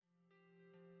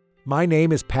My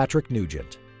name is Patrick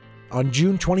Nugent. On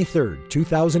June 23rd,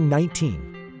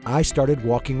 2019, I started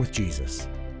walking with Jesus.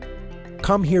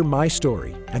 Come hear my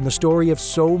story and the story of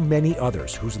so many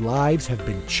others whose lives have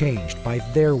been changed by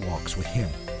their walks with Him.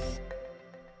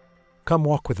 Come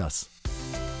walk with us.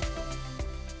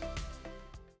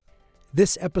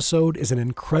 This episode is an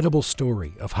incredible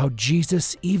story of how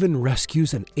Jesus even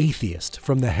rescues an atheist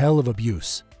from the hell of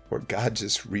abuse. Where God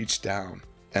just reached down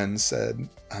and said,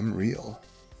 I'm real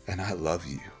and I love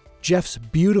you. Jeff's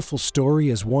beautiful story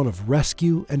is one of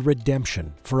rescue and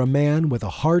redemption for a man with a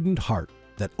hardened heart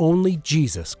that only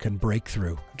Jesus can break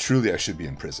through. Truly, I should be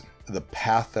in prison. The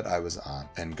path that I was on,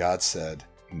 and God said,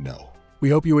 no. We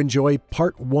hope you enjoy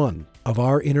part 1 of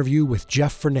our interview with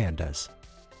Jeff Fernandez.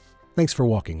 Thanks for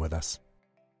walking with us.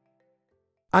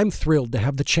 I'm thrilled to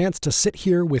have the chance to sit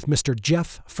here with Mr.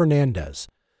 Jeff Fernandez.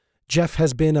 Jeff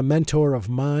has been a mentor of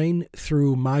mine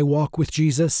through my walk with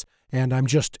Jesus, and I'm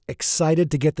just excited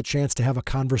to get the chance to have a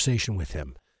conversation with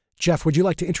him. Jeff, would you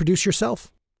like to introduce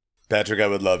yourself? Patrick, I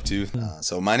would love to.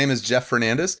 So my name is Jeff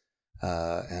Fernandez,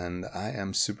 and I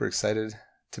am super excited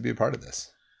to be a part of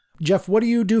this. Jeff, what do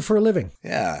you do for a living?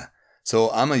 Yeah. So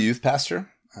I'm a youth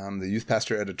pastor. I'm the youth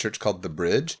pastor at a church called The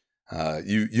Bridge.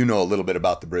 You know a little bit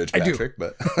about The Bridge, Patrick. I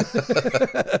do.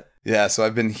 But yeah, so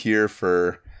I've been here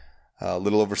for a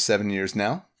little over 7 years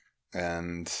now,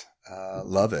 and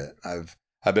love it.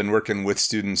 I've been working with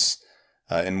students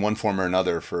in one form or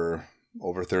another for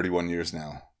over 31 years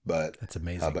now. But that's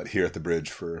amazing. But here at The Bridge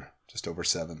for just over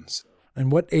 7. So.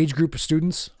 And what age group of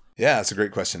students? Yeah, that's a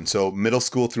great question. So middle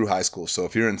school through high school. So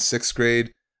if you're in 6th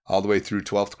grade all the way through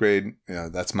 12th grade,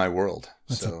 that's my world.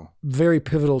 That's a very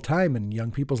pivotal time in young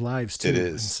people's lives too. It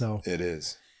is. And so it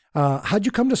is. How'd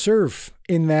you come to serve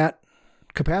in that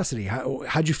capacity?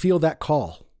 How'd you feel that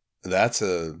call? That's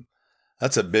a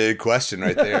big question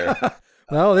right there.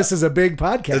 Well, this is a big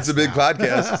podcast. It's a big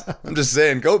podcast. I'm just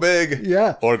saying, go big,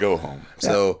 yeah, or go home. Yeah.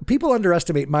 So people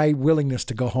underestimate my willingness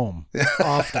to go home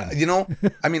often.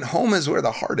 Home is where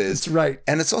the heart is. That's right,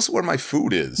 and it's also where my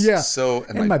food is. Yeah. So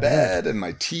and my bed and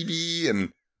my TV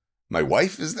and my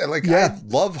wife is there. Like, yeah. I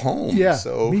love home. Yeah,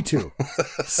 so me too.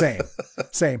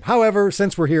 Same. However,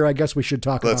 since we're here, I guess we should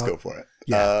talk. Let's go for it.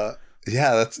 Yeah,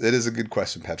 it is a good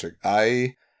question, Patrick.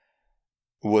 I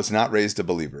was not raised a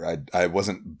believer. I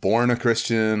wasn't born a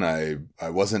Christian. I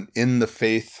wasn't in the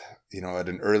faith, at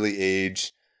an early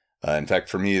age. In fact,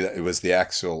 for me, it was the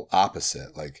actual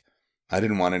opposite. Like, I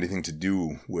didn't want anything to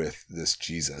do with this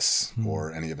Jesus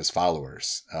or any of his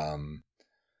followers. Don't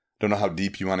know how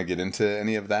deep you want to get into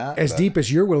any of that. As deep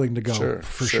as you're willing to go,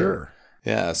 sure.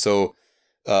 Yeah. So,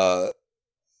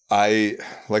 I,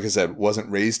 like I said, wasn't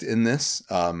raised in this.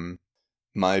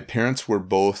 My parents were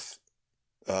both,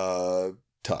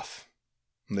 tough.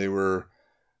 They were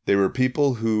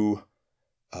people who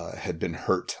had been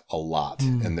hurt a lot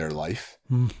in their life,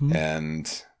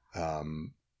 and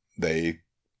they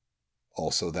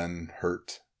also then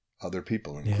hurt other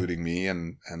people, including me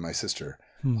and my sister,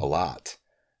 a lot.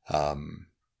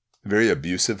 Very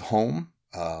abusive home.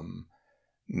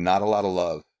 Not a lot of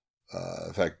love.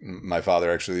 In fact, my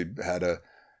father actually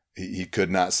he could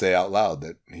not say out loud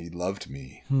that he loved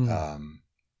me.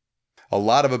 A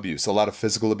lot of abuse, a lot of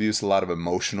physical abuse, a lot of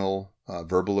emotional,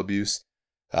 verbal abuse.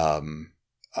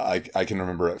 I can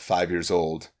remember at 5 years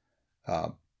old,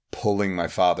 pulling my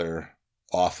father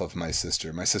off of my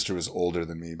sister. My sister was older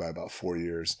than me by about 4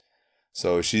 years.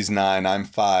 So she's 9, I'm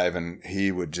 5, and he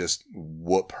would just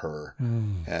whoop her.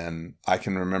 And I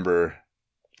can remember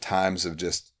times of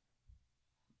just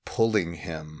pulling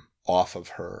him off of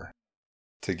her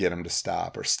to get him to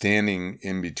stop, or standing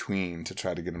in between to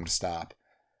try to get him to stop.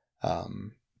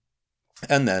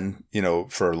 And then,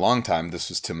 for a long time, this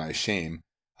was to my shame.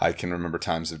 I can remember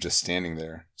times of just standing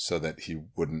there so that he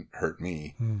wouldn't hurt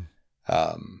me.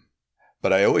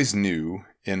 But I always knew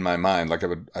in my mind, like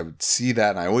I would see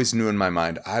that, and I always knew in my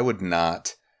mind, I would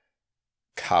not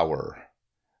cower.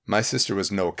 My sister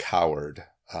was no coward.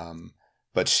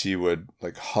 But she would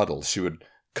huddle. She would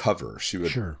cover. She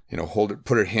would, hold it,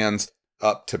 put her hands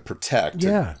up to protect,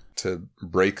 to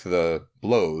break the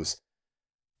blows.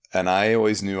 And I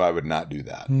always knew I would not do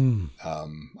that.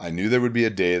 I knew there would be a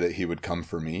day that he would come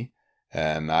for me,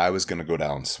 and I was going to go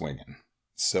down swinging.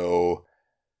 So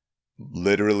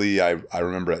literally, I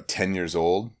remember at 10 years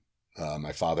old,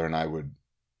 my father and I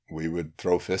we would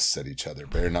throw fists at each other,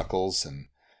 bare knuckles, and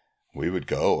we would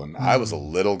go. And I was a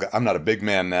little guy. I'm not a big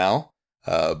man now,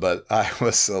 but I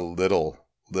was a little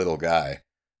guy.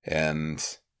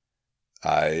 And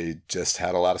I just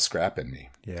had a lot of scrap in me.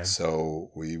 Yeah.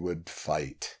 So we would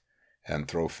fight and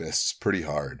throw fists pretty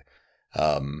hard.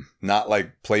 Not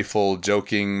like playful,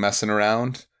 joking, messing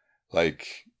around.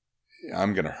 Like,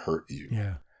 I'm going to hurt you.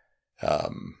 Yeah.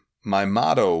 My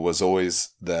motto was always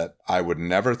that I would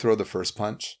never throw the first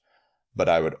punch, but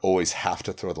I would always have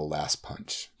to throw the last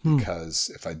punch,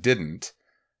 because if I didn't,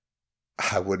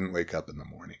 I wouldn't wake up in the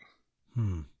morning.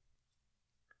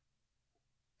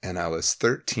 And I was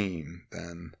 13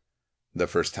 then, the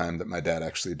first time that my dad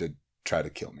actually did try to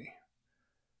kill me.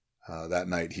 That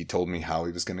night, he told me how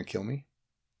he was going to kill me,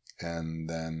 and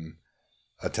then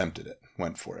attempted it,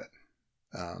 went for it.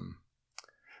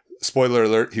 Spoiler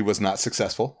alert, he was not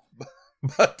successful.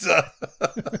 But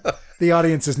the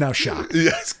audience is now shocked.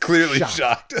 Yes, clearly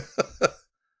shocked.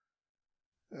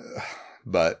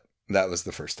 But that was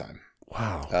the first time.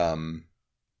 Wow.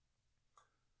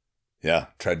 Yeah,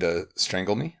 tried to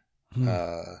strangle me.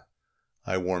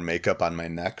 I wore makeup on my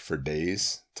neck for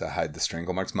days to hide the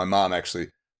strangle marks. My mom actually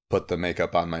put the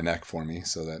makeup on my neck for me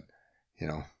so that,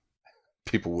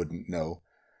 people wouldn't know.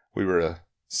 We were a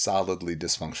solidly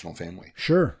dysfunctional family.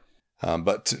 Sure.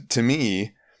 But to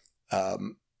me,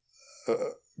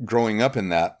 growing up in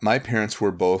that, my parents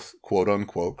were both quote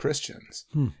unquote Christians.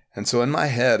 And so in my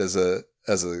head as a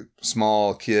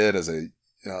small kid, as a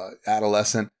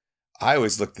adolescent, I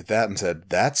always looked at that and said,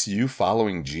 that's you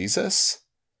following Jesus?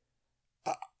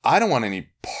 I don't want any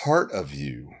part of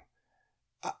you.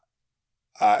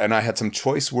 And I had some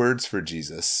choice words for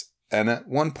Jesus. And at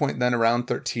one point then around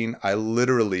 13, I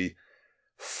literally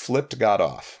flipped God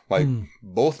off, like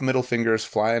both middle fingers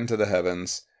flying to the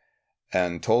heavens,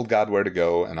 and told God where to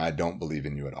go, and I don't believe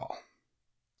in you at all.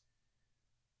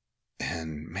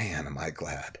 And man, am I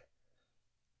glad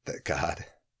that God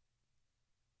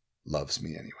loves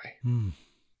me anyway.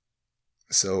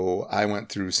 So I went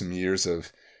through some years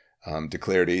of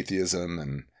declared atheism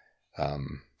and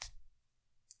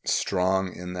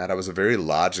strong in that. I was a very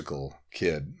logical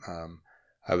kid.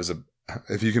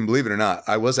 If you can believe it or not,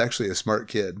 I was actually a smart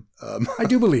kid. I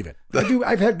do believe it.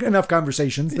 I've had enough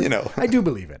conversations. I do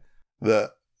believe it.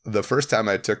 The first time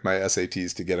I took my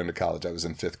SATs to get into college, I was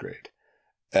in 5th grade.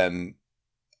 And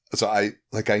so I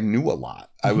knew a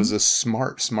lot. I was a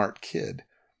smart kid,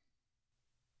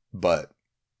 but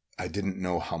I didn't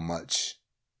know how much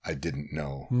I didn't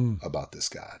know about this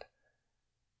God.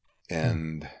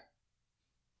 And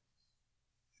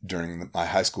during my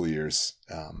high school years,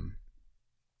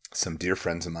 some dear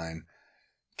friends of mine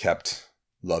kept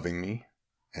loving me,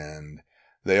 and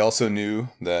they also knew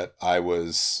that I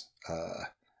was,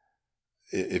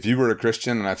 if you were a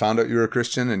Christian and I found out you were a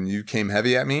Christian and you came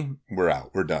heavy at me, we're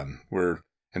out, we're done.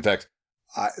 In fact,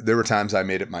 there were times I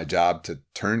made it my job to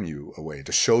turn you away,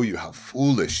 to show you how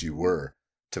foolish you were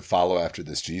to follow after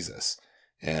this Jesus.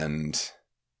 And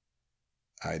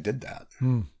I did that.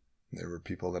 There were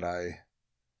people that I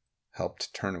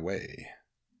helped turn away.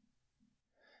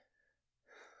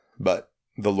 But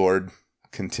the Lord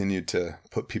continued to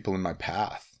put people in my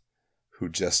path who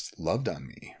just loved on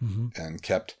me and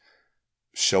kept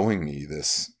showing me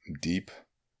this deep,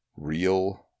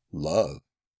 real love.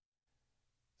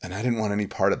 And I didn't want any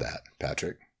part of that,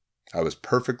 Patrick. I was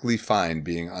perfectly fine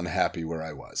being unhappy where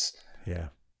I was. Yeah.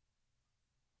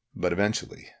 But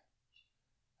eventually,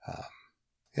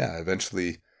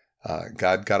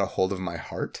 God got a hold of my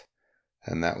heart,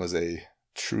 and that was a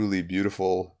truly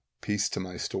beautiful piece to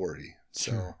my story.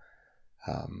 So,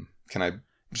 can I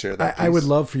share that? I would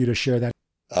love for you to share that.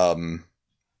 One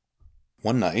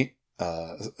night,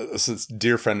 this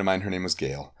dear friend of mine, her name was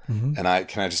Gail, and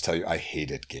can I just tell you, I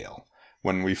hated Gail.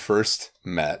 When we first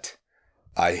met,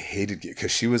 I hated Gail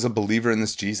because she was a believer in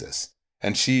this Jesus,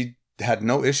 and she had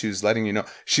no issues letting you know.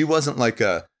 She wasn't like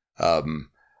a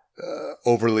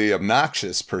overly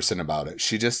obnoxious person about it.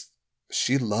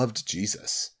 She loved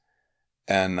Jesus.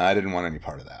 And I didn't want any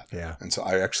part of that. Yeah. And so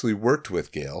I actually worked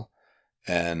with Gail,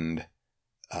 and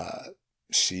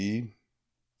she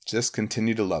just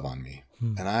continued to love on me.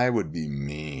 And I would be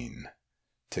mean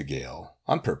to Gail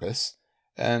on purpose.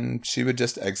 And she would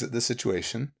just exit the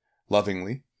situation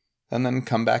lovingly and then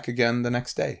come back again the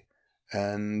next day.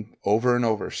 And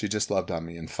over, she just loved on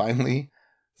me. And finally,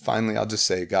 I'll just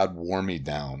say God wore me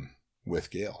down with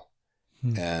Gail.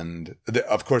 And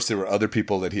of course, there were other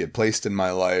people that he had placed in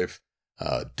my life.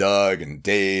 Doug and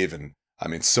Dave and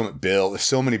Bill. There's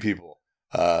so many people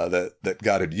that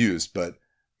God had used, but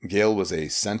Gail was a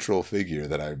central figure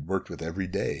that I worked with every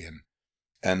day.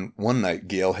 And one night,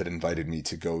 Gail had invited me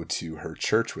to go to her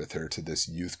church with her to this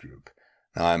youth group.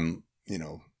 Now I'm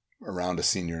around a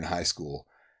senior in high school,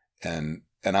 and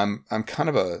I'm kind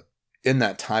of in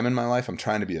that time in my life, I'm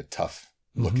trying to be a tough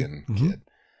looking kid.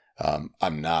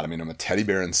 I'm not. I'm a teddy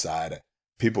bear inside.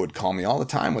 People would call me all the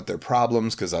time with their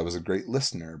problems because I was a great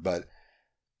listener, but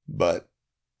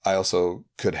I also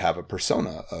could have a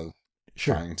persona of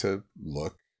Sure. trying to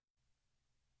look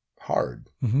hard.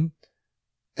 Mm-hmm.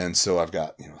 And so I've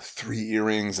got, 3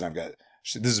 earrings, and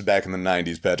this is back in the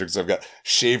 90s, Patrick. So I've got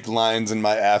shaved lines in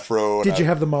my afro. Did you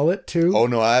have the mullet too? Oh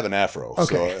no, I have an afro.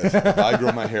 Okay. So if I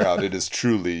grow my hair out, it is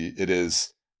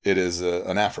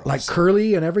an afro. Like so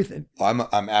curly and everything? I'm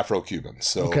Afro-Cuban.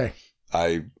 So Okay.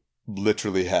 I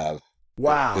literally have,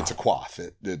 Wow. it's a coif.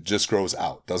 It just grows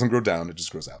out. Doesn't grow down. It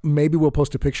just grows out. Maybe we'll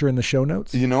post a picture in the show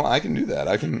notes. I can do that.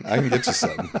 I can get you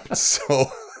something.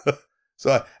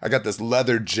 So I got this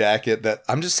leather jacket that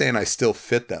I'm just saying I still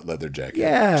fit that leather jacket.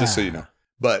 Yeah. Just so you know.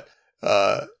 But,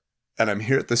 and I'm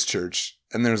here at this church,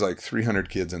 and there's like 300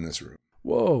 kids in this room.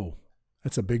 Whoa.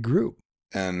 That's a big group.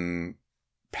 And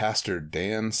Pastor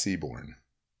Dan Seaborn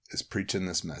is preaching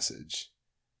this message.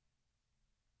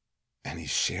 And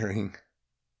he's sharing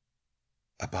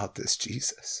about this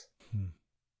Jesus.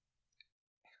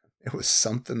 It was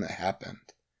something that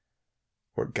happened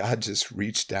where God just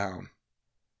reached down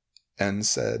and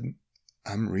said,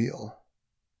 I'm real,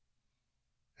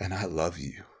 and I love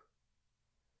you.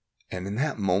 And in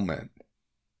that moment,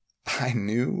 I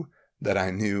knew that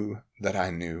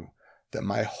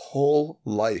my whole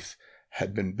life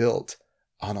had been built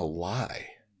on a lie.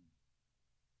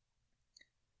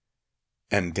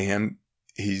 And Dan,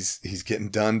 he's getting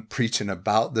done preaching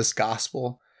about this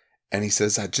gospel, and he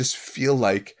says, I just feel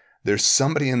like there's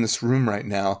somebody in this room right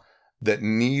now that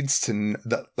needs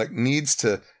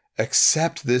to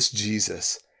accept this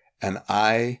Jesus. And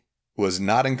I was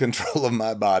not in control of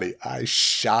my body. I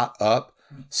shot up,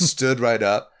 stood right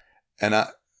up. And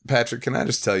Patrick, can I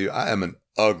just tell you, I am an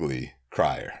ugly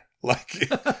crier, like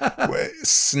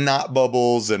snot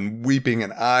bubbles and weeping.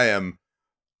 And I'm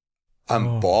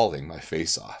bawling my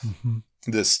face off. Mm-hmm.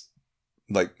 This,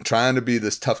 like, trying to be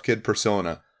this tough kid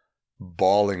persona,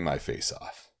 bawling my face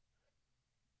off.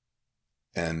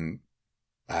 And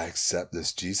I accept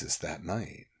this Jesus that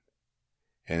night.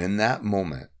 And in that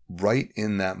moment, right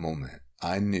in that moment,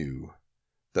 I knew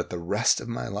that the rest of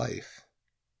my life,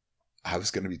 I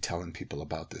was going to be telling people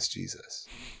about this Jesus.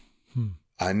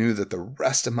 I knew that the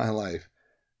rest of my life,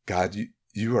 God,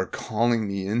 you are calling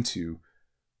me into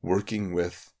working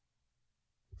with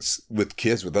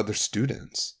kids, with other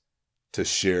students, to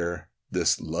share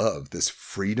this love, this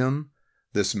freedom,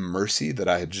 this mercy that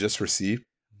I had just received.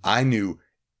 I knew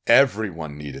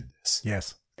everyone needed this.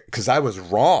 Yes. Because I was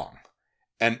wrong.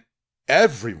 And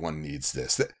everyone needs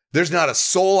this. There's not a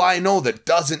soul I know that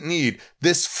doesn't need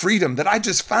this freedom that I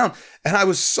just found. And I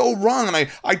was so wrong. And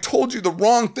I told you the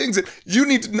wrong things that you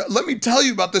need to know. Let me tell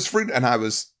you about this freedom. And I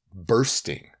was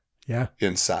bursting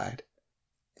inside.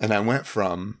 And I went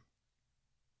from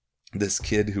this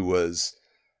kid who was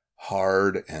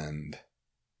hard and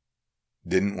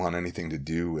didn't want anything to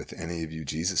do with any of you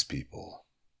Jesus people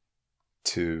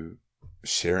to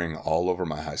sharing all over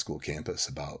my high school campus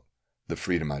about the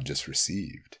freedom I just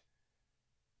received.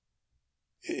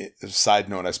 Side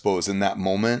note, I suppose, in that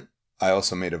moment, I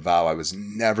also made a vow I was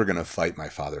never going to fight my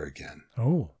father again.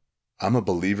 Oh. I'm a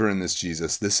believer in this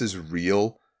Jesus. This is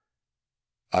real.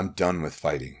 I'm done with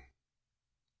fighting.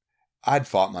 I'd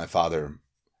fought my father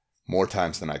more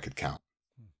times than I could count.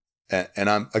 And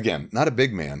I'm, again, not a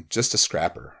big man, just a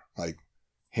scrapper. Like,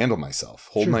 handle myself,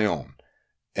 hold my own,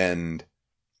 and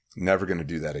never going to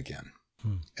do that again.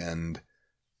 And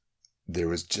there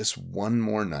was just one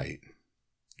more night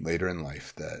later in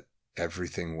life that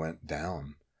everything went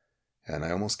down. And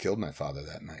I almost killed my father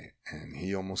that night. And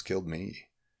he almost killed me.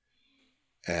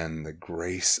 And the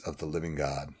grace of the living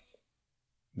God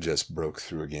just broke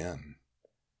through again.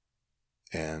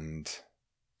 And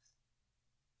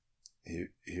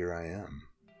here I am,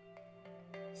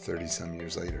 30-some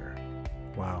years later.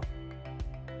 Wow.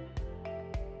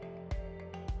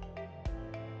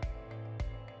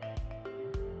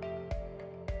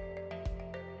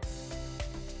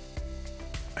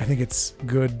 I think it's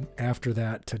good after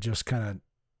that to just kind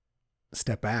of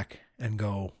step back and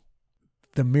go,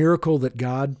 the miracle that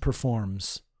God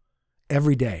performs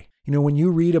every day. You know, when you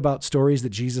read about stories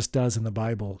that Jesus does in the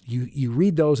Bible, you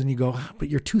read those and you go, but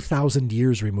you're 2,000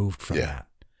 years removed from that.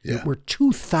 Yeah. We're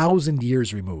 2,000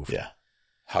 years removed. Yeah.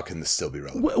 How can this still be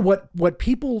relevant? What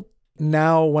people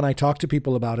now, when I talk to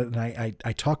people about it and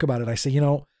I talk about it, I say, you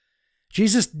know,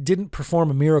 Jesus didn't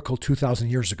perform a miracle 2,000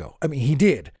 years ago. I mean, he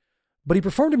did. But he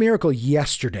performed a miracle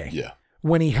yesterday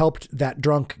when he helped that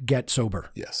drunk get sober.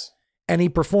 Yes. And he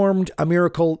performed a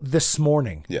miracle this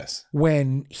morning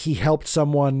when he helped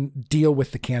someone deal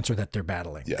with the cancer that they're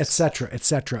battling, et cetera, et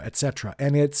cetera, et cetera.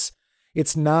 And it's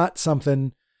not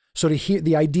something, so to hear,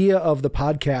 the idea of the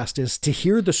podcast is to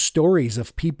hear the stories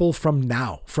of people from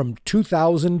now, from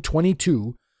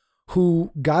 2022,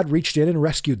 who God reached in and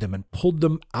rescued them and pulled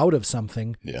them out of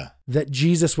something that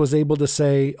Jesus was able to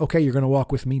say, okay, you're going to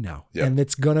walk with me now. And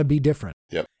it's going to be different.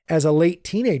 Yep. As a late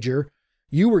teenager,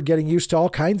 you were getting used to all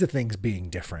kinds of things being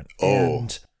different.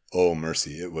 Oh,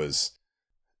 mercy. It was,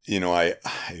 I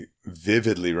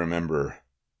vividly remember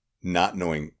not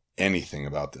knowing anything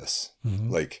about this. Mm-hmm.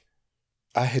 Like,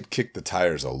 I had kicked the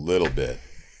tires a little bit,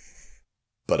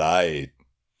 but I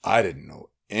didn't know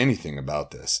anything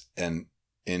about this. And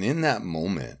in that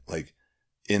moment, like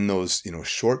in those,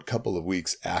 short couple of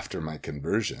weeks after my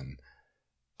conversion,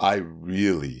 I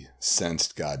really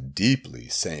sensed God deeply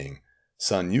saying,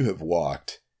 son, you have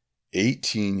walked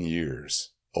 18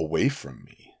 years away from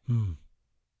me.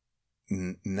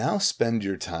 Now spend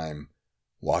your time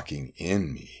walking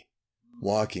in me,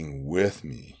 walking with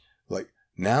me. Like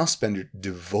now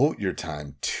devote your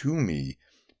time to me,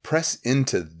 press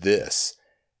into this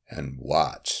and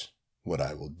watch what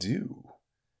I will do.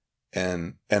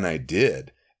 And I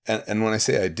did. And when I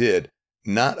say I did,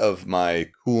 not of my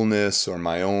coolness or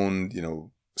my own,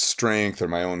 strength or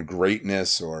my own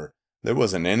greatness, or there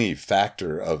wasn't any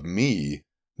factor of me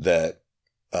that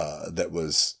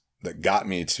got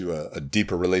me to a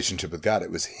deeper relationship with God.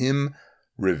 It was him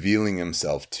revealing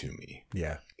himself to me.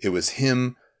 Yeah. It was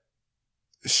him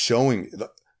showing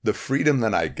the freedom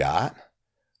that I got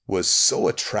was so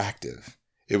attractive.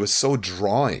 It was so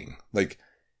drawing. Like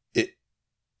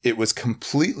it was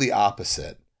completely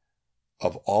opposite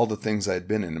of all the things I had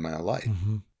been in my life.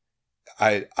 Mm-hmm.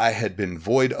 I had been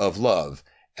void of love,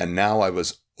 and now I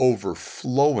was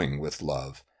overflowing with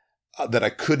love that I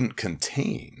couldn't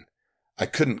contain. I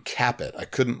couldn't cap it. I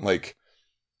couldn't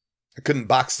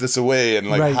box this away and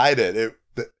hide it.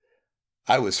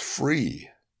 I was free,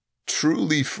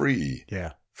 truly free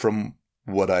from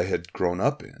what I had grown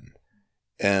up in.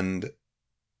 And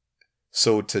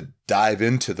so to dive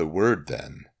into the word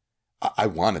then, I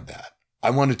wanted that. I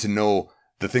wanted to know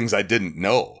the things I didn't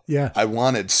know. Yeah. I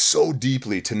wanted so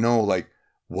deeply to know,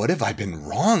 what have I been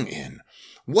wrong in?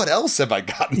 What else have I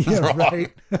gotten wrong?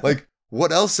 Right.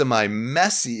 What else am I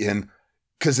messy in?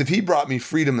 Because if he brought me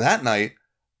freedom that night,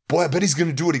 boy, I bet he's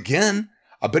going to do it again.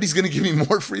 I bet he's going to give me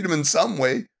more freedom in some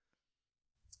way.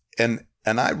 And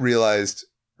I realized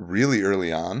really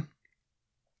early on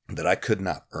that I could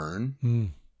not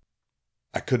earn.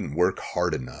 I couldn't work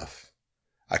hard enough.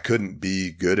 I couldn't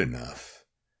be good enough.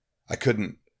 I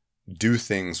couldn't do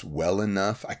things well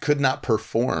enough. I could not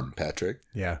perform, Patrick.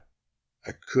 Yeah.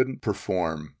 I couldn't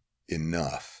perform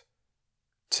enough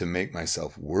to make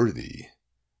myself worthy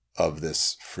of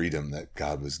this freedom that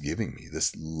God was giving me,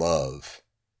 this love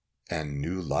and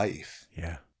new life.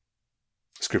 Yeah.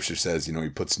 Scripture says, he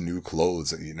puts new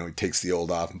clothes, he takes the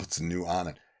old off and puts the new on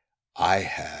it. I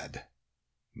had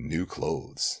new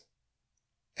clothes.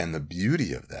 And the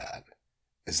beauty of that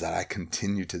is that I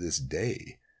continue to this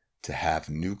day to have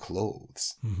new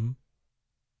clothes. Mm-hmm.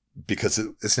 Because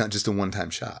it's not just a one-time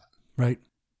shot. Right.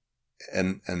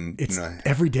 And it's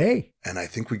every day. And I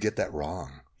think we get that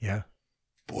wrong. Yeah.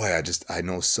 Boy, I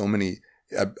know so many.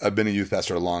 I've been a youth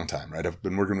pastor a long time, right? I've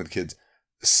been working with kids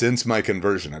since my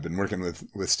conversion. I've been working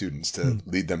with students to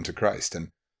lead them to Christ. And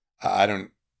I don't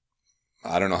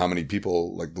know how many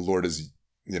people the Lord has,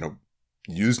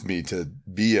 used me to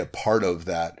be a part of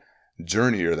that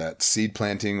journey or that seed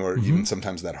planting or even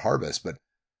sometimes that harvest. But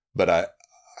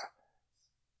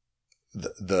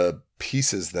the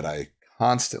pieces that I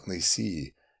constantly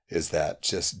see is that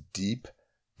just deep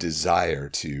desire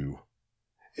to,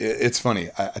 it's funny.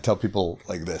 I tell people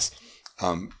like this,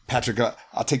 Patrick,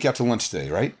 I'll take you out to lunch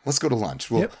today, right? Let's go to lunch.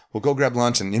 We'll go grab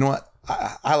lunch. And you know what?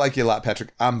 I like you a lot,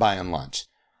 Patrick. I'm buying lunch.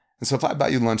 And so if I buy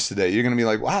you lunch today, you're going to be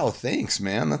like, wow, thanks,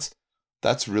 man.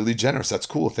 That's really generous. That's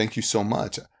cool. Thank you so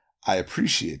much. I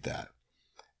appreciate that.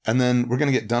 And then we're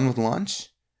going to get done with lunch.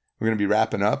 We're going to be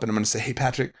wrapping up and I'm going to say, hey,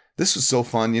 Patrick, this was so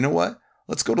fun. You know what?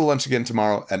 Let's go to lunch again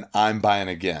tomorrow and I'm buying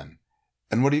again.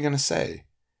 And what are you going to say?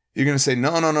 You're going to say,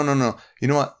 no. You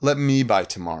know what? Let me buy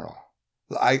tomorrow.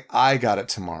 I got it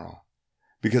tomorrow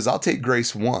because I'll take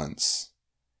grace once,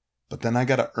 but then I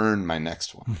got to earn my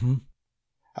next one. Mm-hmm.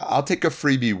 I'll take a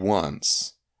freebie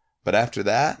once, but after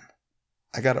that,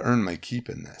 I got to earn my keep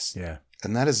in this. Yeah.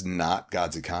 And that is not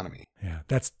God's economy. Yeah.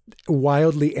 That's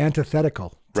wildly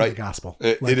antithetical to the gospel.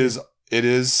 It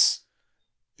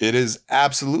is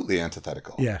absolutely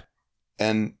antithetical. Yeah.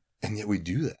 And yet we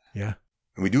do that. Yeah.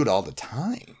 And we do it all the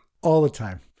time. All the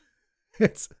time.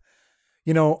 It's,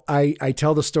 I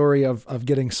tell the story of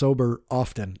getting sober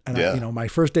often. And my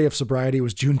first day of sobriety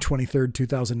was June 23rd,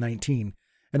 2019.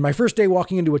 And my first day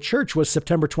walking into a church was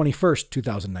September 21st,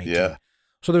 2019. Yeah.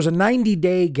 So there's a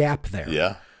 90-day gap there.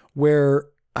 Yeah. Where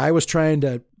I was trying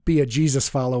to be a Jesus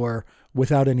follower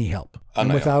without any help. I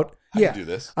can do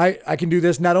this. I can do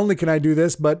this. Not only can I do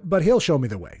this, but he'll show me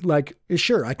the way. Like,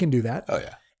 sure, I can do that. Oh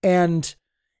yeah. And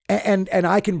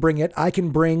I can bring it. I can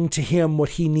bring to him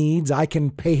what he needs. I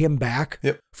can pay him back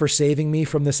for saving me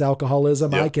from this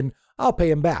alcoholism. Yep. I'll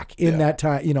pay him back in that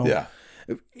time,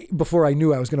 before I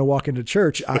knew I was going to walk into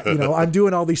church, I'm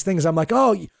doing all these things. I'm like,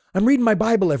 oh, I'm reading my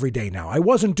Bible every day now. I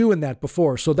wasn't doing that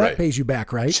before. So that pays you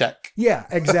back, right? Check. Yeah,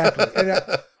 exactly.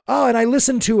 And I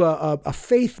listened to a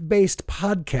faith-based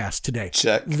podcast today.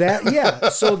 Check.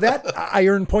 So that I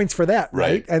earn points for that,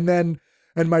 right?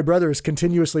 And my brother is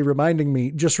continuously reminding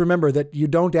me, just remember that you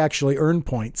don't actually earn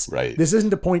points. Right. This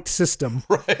isn't a point system.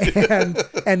 Right.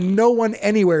 and no one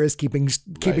anywhere is keeping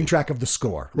track of the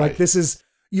score. Like this is,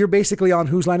 you're basically on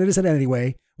whose line it is it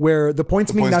anyway, where the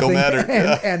points mean nothing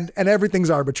and everything's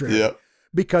arbitrary. Yep.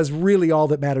 Because really all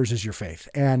that matters is your faith.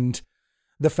 And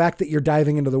the fact that you're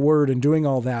diving into the word and doing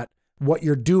all that, what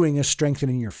you're doing is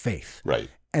strengthening your faith. Right.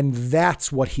 And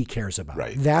that's what he cares about.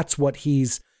 Right. That's what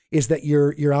is that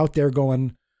you're out there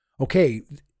going, okay,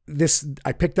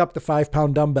 I picked up the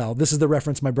 5-pound dumbbell. This is the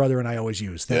reference my brother and I always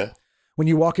use. That when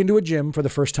you walk into a gym for the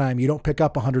first time, you don't pick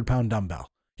up a 100-pound dumbbell.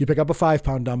 You pick up a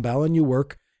 5-pound dumbbell and you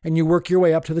work your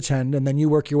way up to the 10, and then you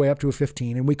work your way up to a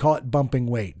 15. And we call it bumping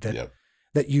weight.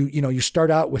 That you start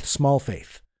out with small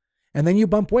faith and then you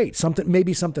bump weight.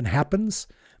 Maybe something happens,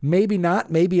 maybe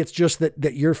not. Maybe it's just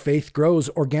that your faith grows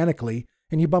organically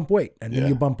and you bump weight, and then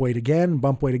you bump weight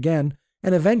again.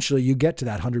 And eventually you get to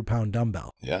that 100-pound dumbbell.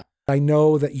 Yeah. I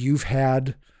know that you've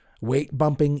had weight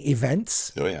bumping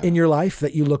events in your life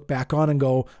that you look back on and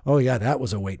go, oh yeah, that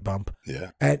was a weight bump. Yeah.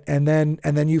 And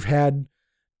then you've had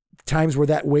times where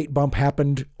that weight bump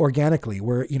happened organically,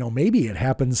 where, maybe it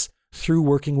happens through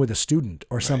working with a student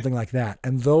or something like that.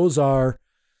 And those are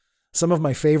some of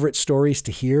my favorite stories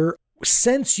to hear.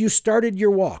 Since you started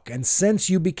your walk and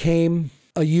since you became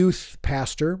a youth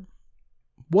pastor,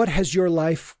 what has your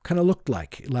life kind of looked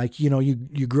like? Like, you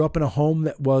grew up in a home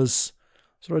that was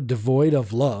sort of devoid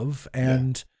of love,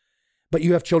 but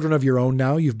you have children of your own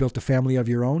now. You've built a family of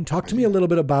your own. Talk to me a little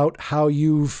bit about how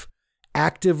you've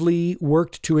actively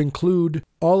worked to include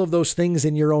all of those things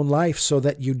in your own life so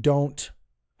that you don't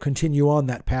continue on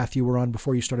that path you were on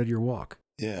before you started your walk.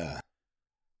 Yeah.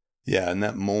 Yeah. In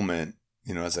that moment,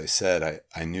 as I said,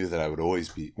 I knew that I would always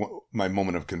be my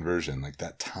moment of conversion, like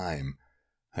that time.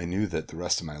 I knew that the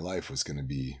rest of my life was going to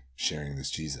be sharing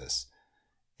this Jesus.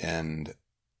 And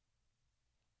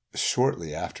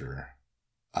shortly after,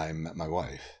 I met my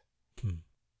wife.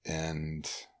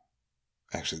 And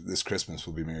actually, this Christmas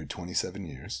we'll be married 27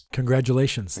 years.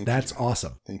 Congratulations. That's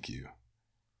awesome. Thank you.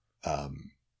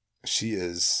 She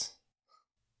is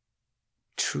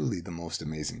truly the most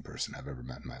amazing person I've ever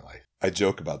met in my life. I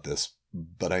joke about this,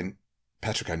 but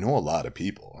Patrick, I know a lot of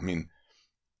people. I mean,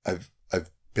 I've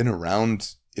been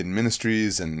around in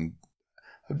ministries and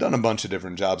I've done a bunch of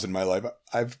different jobs in my life.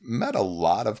 I've met a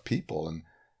lot of people, and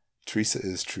Teresa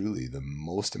is truly the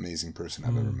most amazing person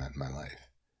I've ever met in my life.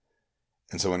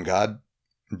 And so when God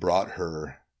brought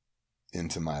her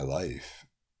into my life,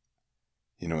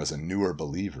 as a newer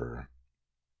believer,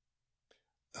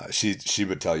 she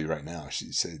would tell you right now,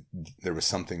 she said there was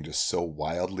something just so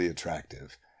wildly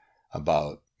attractive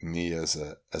about me as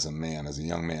a man, as a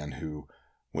young man who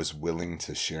was willing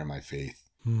to share my faith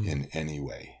in any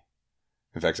way.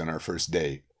 In fact, on our first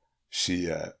date, she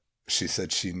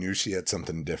said she knew she had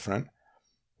something different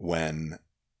when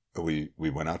we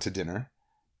went out to dinner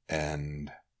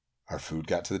and our food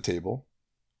got to the table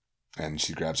and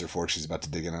she grabs her fork. She's about to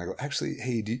dig in. And I go, actually,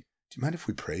 hey, do you mind if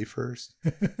we pray first?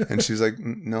 And she's like,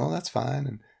 no, that's fine.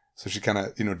 And so she kind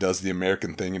of, does the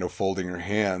American thing, folding her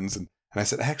hands. And I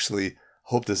said, actually,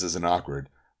 hope this isn't awkward,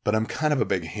 but I'm kind of a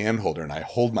big hand holder and I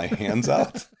hold my hands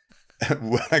out.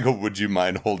 And when I go, would you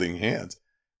mind holding hands?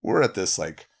 We're at this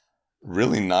like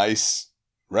really nice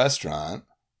restaurant.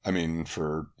 I mean,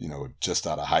 for, just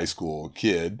out of high school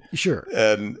kid. Sure.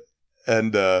 And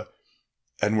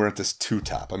we're at this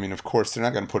two-top. I mean, of course, they're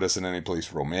not going to put us in any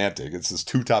place romantic. It's this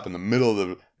two-top in the middle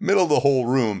of the whole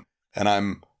room. And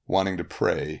I'm wanting to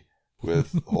pray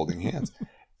with holding hands.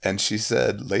 And she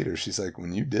said later, she's like,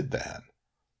 when you did that,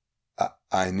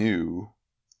 I knew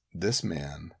this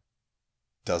man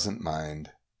doesn't mind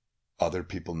other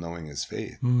people knowing his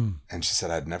faith. And she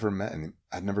said, I'd never met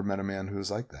a man who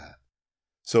was like that.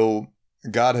 So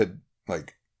God had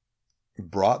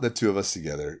brought the two of us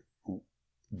together,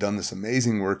 done this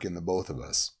amazing work in the both of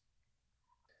us.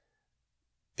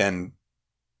 And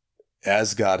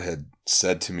as God had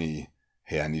said to me,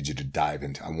 hey, I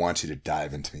want you to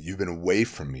dive into me. You've been away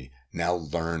from me. Now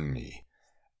learn me.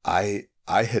 I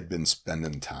had been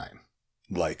spending time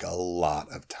like a lot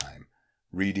of time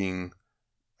reading,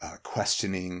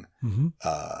 questioning. Mm-hmm.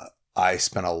 I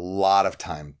spent a lot of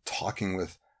time talking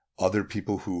with other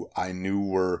people who I knew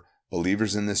were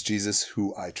believers in this Jesus,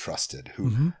 who I trusted, who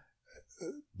Mm-hmm.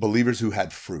 believers who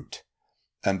had fruit.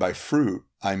 And by fruit,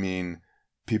 I mean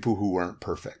people who weren't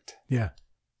perfect. Yeah.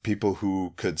 People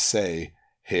who could say,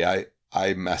 hey,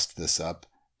 I messed this up.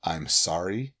 I'm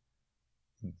sorry.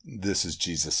 This is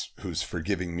Jesus who's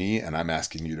forgiving me, and I'm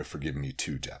asking you to forgive me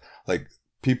too, Jeff. Like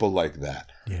people like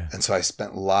that. Yeah. And so I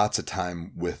spent lots of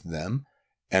time with them.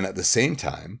 And at the same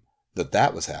time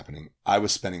that was happening, I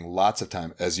was spending lots of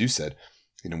time, as you said,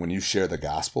 when you share the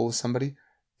gospel with somebody,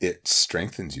 it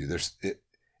strengthens you.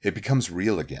 It becomes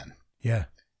real again. Yeah.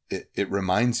 It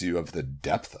reminds you of the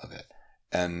depth of it.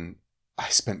 And I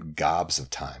spent gobs of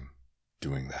time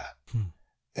doing that.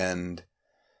 And,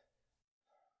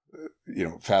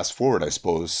 fast forward, I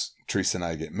suppose, Teresa and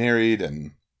I get married,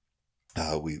 and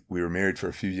we were married for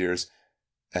a few years,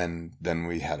 and then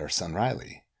we had our son,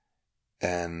 Riley.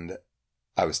 And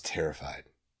I was terrified.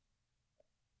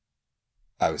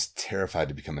 I was terrified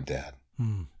to become a dad.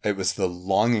 It was the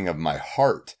longing of my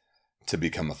heart to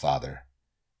become a father.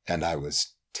 And I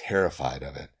was terrified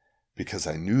of it because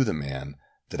I knew the man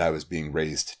that I was being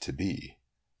raised to be.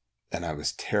 And I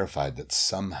was terrified that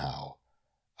somehow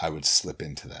I would slip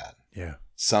into that. Yeah.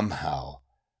 Somehow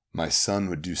my son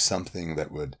would do something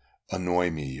that would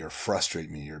annoy me or frustrate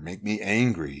me or make me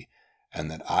angry, and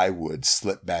that I would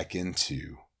slip back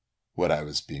into what I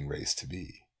was being raised to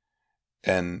be.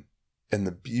 And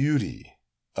the beauty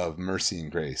of mercy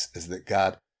and grace is that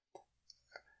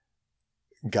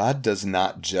God does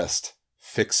not just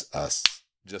fix us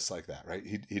just like that, right?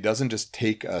 He doesn't just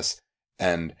take us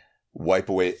and wipe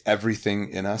away everything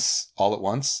in us all at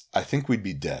once. I think we'd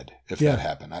be dead if that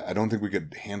happened. I don't think we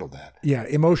could handle that. Yeah.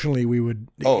 Emotionally, it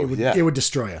would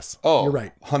destroy us. Oh, you're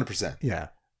right. 100%. Yeah.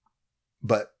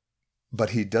 But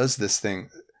he does this thing,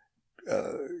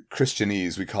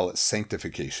 Christianese, we call it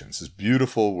sanctification. It's this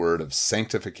beautiful word of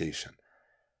sanctification.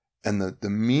 And the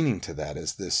meaning to that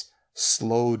is this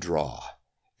slow draw.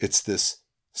 It's this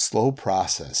slow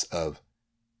process of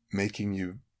making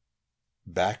you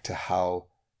back to how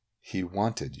he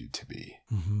wanted you to be.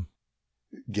 Mm-hmm.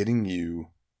 Getting you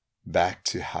back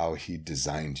to how he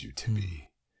designed you to be.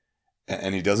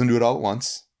 And he doesn't do it all at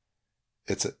once.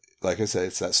 Like I said,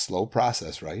 it's that slow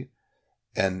process, right?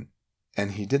 And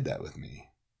he did that with me.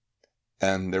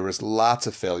 And there was lots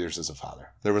of failures as a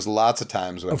father. There was lots of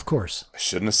times when, of course, I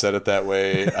shouldn't have said it that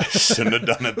way. I shouldn't have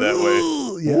done it that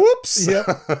way. Yep. Whoops.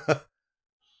 Yep.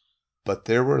 But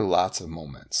there were lots of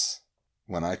moments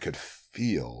when I could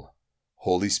feel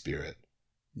Holy Spirit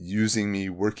using me,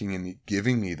 working in me,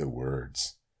 giving me the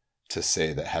words to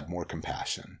say that had more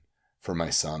compassion for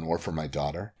my son or for my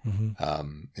daughter.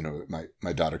 Mm-hmm.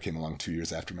 My daughter came along 2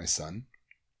 years after my son.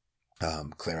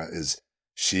 Clara is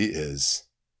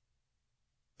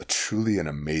truly an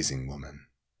amazing woman.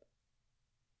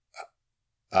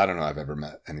 I don't know I've ever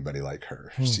met anybody like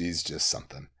her. She's just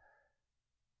something.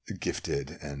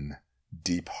 Gifted and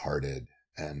deep-hearted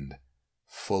and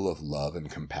full of love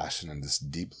and compassion and this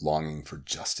deep longing for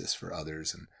justice for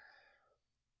others.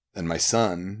 And my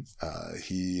son,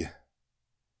 he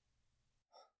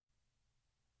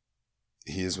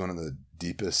is one of the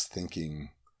deepest thinking,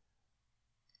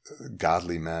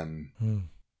 godly men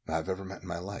I've ever met in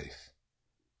my life.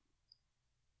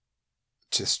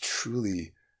 Just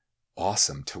truly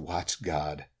awesome to watch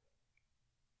God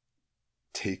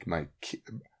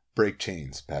break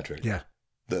chains, Patrick. Yeah.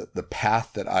 The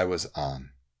path that I was on.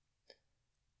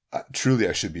 Truly,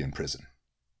 I should be in prison.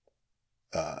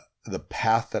 The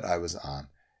path that I was on,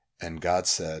 and God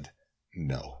said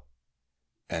no,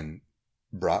 and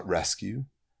brought rescue,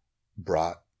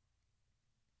 brought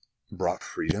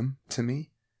freedom to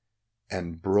me,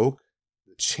 and broke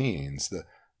the chains, the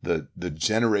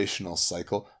generational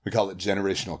cycle. We call it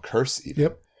generational curse even.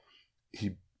 Yep.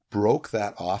 He broke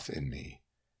that off in me.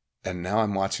 And now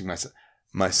I'm watching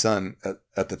my son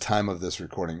at the time of this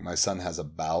recording, my son has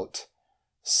about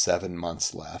 7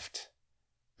 months left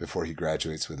before he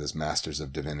graduates with his Master's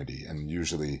of Divinity. And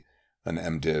usually an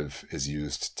MDiv is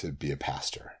used to be a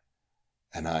pastor.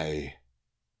 And I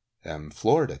am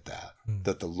floored at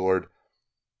that the Lord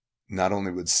not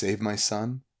only would save my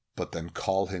son, but then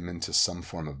call him into some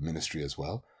form of ministry as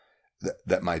well.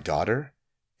 That my daughter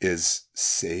is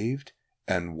saved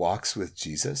and walks with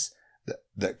Jesus,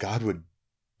 that God would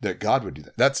do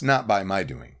that. That's not by my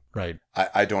doing. Right.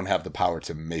 I don't have the power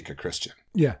to make a Christian.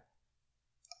 Yeah.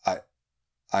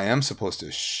 I am supposed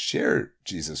to share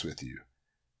Jesus with you,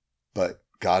 but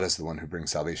God is the one who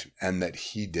brings salvation, and that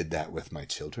he did that with my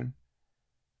children.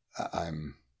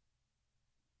 I'm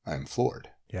floored.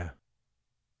 Yeah.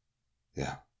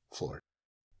 Yeah, floored.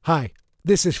 Hi,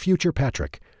 this is Future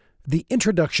Patrick. The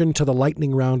introduction to the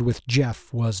lightning round with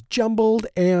Jeff was jumbled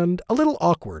and a little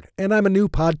awkward, and I'm a new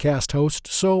podcast host,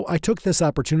 so I took this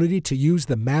opportunity to use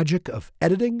the magic of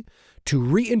editing to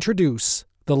reintroduce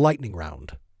the lightning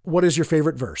round. What is your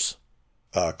favorite verse?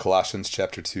 Colossians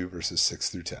chapter 2, verses 6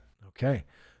 through 10. Okay.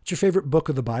 What's your favorite book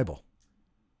of the Bible?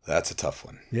 That's a tough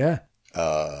one. Yeah.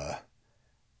 Can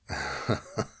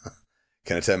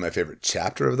I tell you my favorite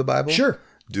chapter of the Bible? Sure.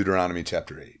 Deuteronomy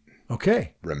chapter 8.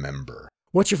 Okay. Remember.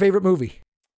 What's your favorite movie?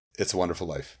 It's a Wonderful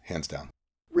Life, hands down.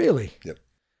 Really? Yep.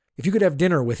 If you could have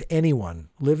dinner with anyone,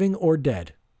 living or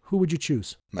dead, who would you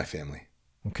choose? My family.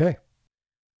 Okay.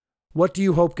 What do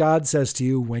you hope God says to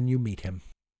you when you meet him?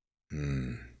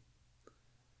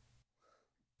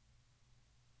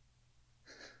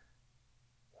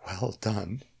 Well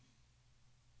done,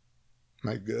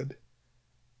 my good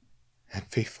and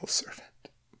faithful servant.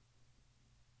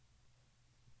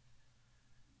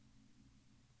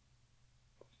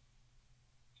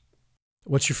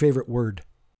 What's your favorite word?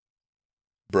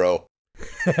 Bro.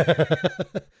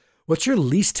 What's your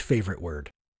least favorite word?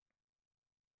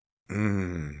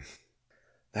 That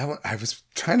one, I was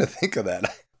trying to think of that.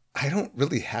 I don't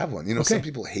really have one. You know, Okay. Some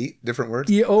people hate different words.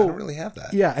 Yeah, I don't really have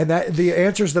that. Yeah, and the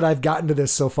answers that I've gotten to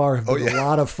this so far have been a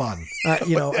lot of fun.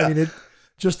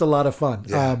 Just a lot of fun.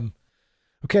 Yeah.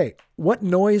 Okay, what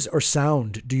noise or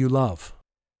sound do you love?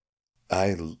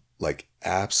 I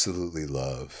absolutely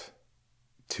love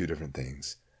two different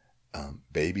things.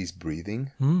 Babies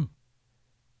breathing.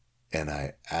 And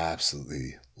I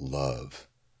absolutely love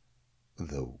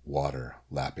the water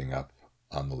lapping up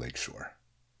on the lakeshore.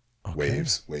 Okay.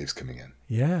 Waves coming in.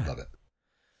 Yeah. Love it.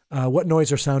 What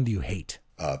noise or sound do you hate?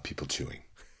 People chewing.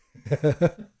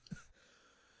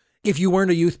 If you weren't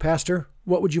a youth pastor,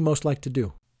 what would you most like to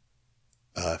do?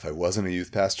 If I wasn't a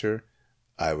youth pastor,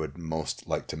 I would most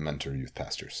like to mentor youth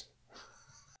pastors.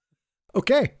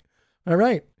 Okay. All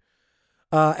right.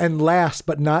 And last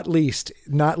but not least,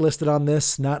 not listed on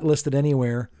this, not listed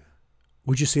anywhere,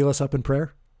 would you seal us up in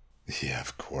prayer? Yeah,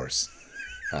 of course.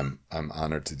 I'm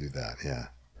honored to do that. Yeah.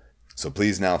 So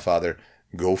please now, Father,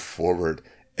 go forward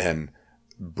and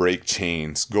break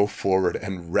chains. Go forward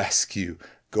and rescue.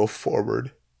 Go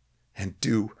forward and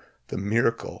do the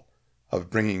miracle of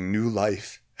bringing new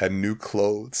life and new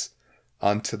clothes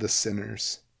onto the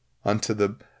sinners, onto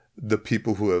the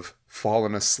people who have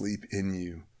fallen asleep in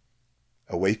you.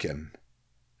 Awaken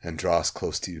and draw us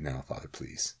close to you now, Father,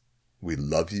 please. We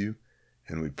love you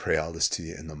and we pray all this to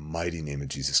you in the mighty name of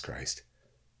Jesus Christ.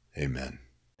 Amen.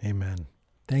 Amen.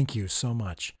 Thank you so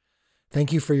much.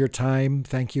 Thank you for your time.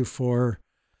 Thank you for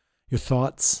your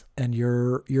thoughts and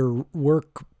your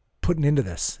work putting into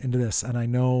this. And I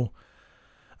know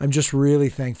I'm just really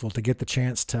thankful to get the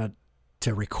chance to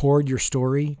record your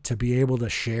story, to be able to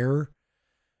share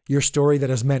your story that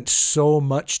has meant so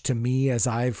much to me as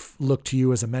I've looked to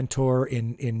you as a mentor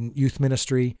in youth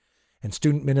ministry and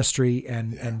student ministry.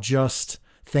 And just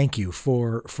thank you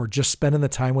for just spending the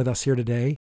time with us here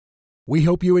today. We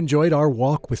hope you enjoyed our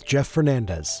walk with Jeff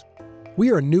Fernandez. We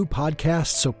are a new podcast,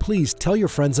 so please tell your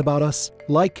friends about us,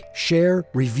 like, share,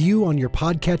 review on your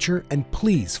podcatcher, and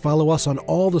please follow us on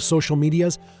all the social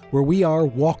medias where we are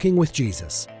Walking with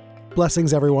Jesus.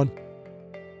 Blessings, everyone.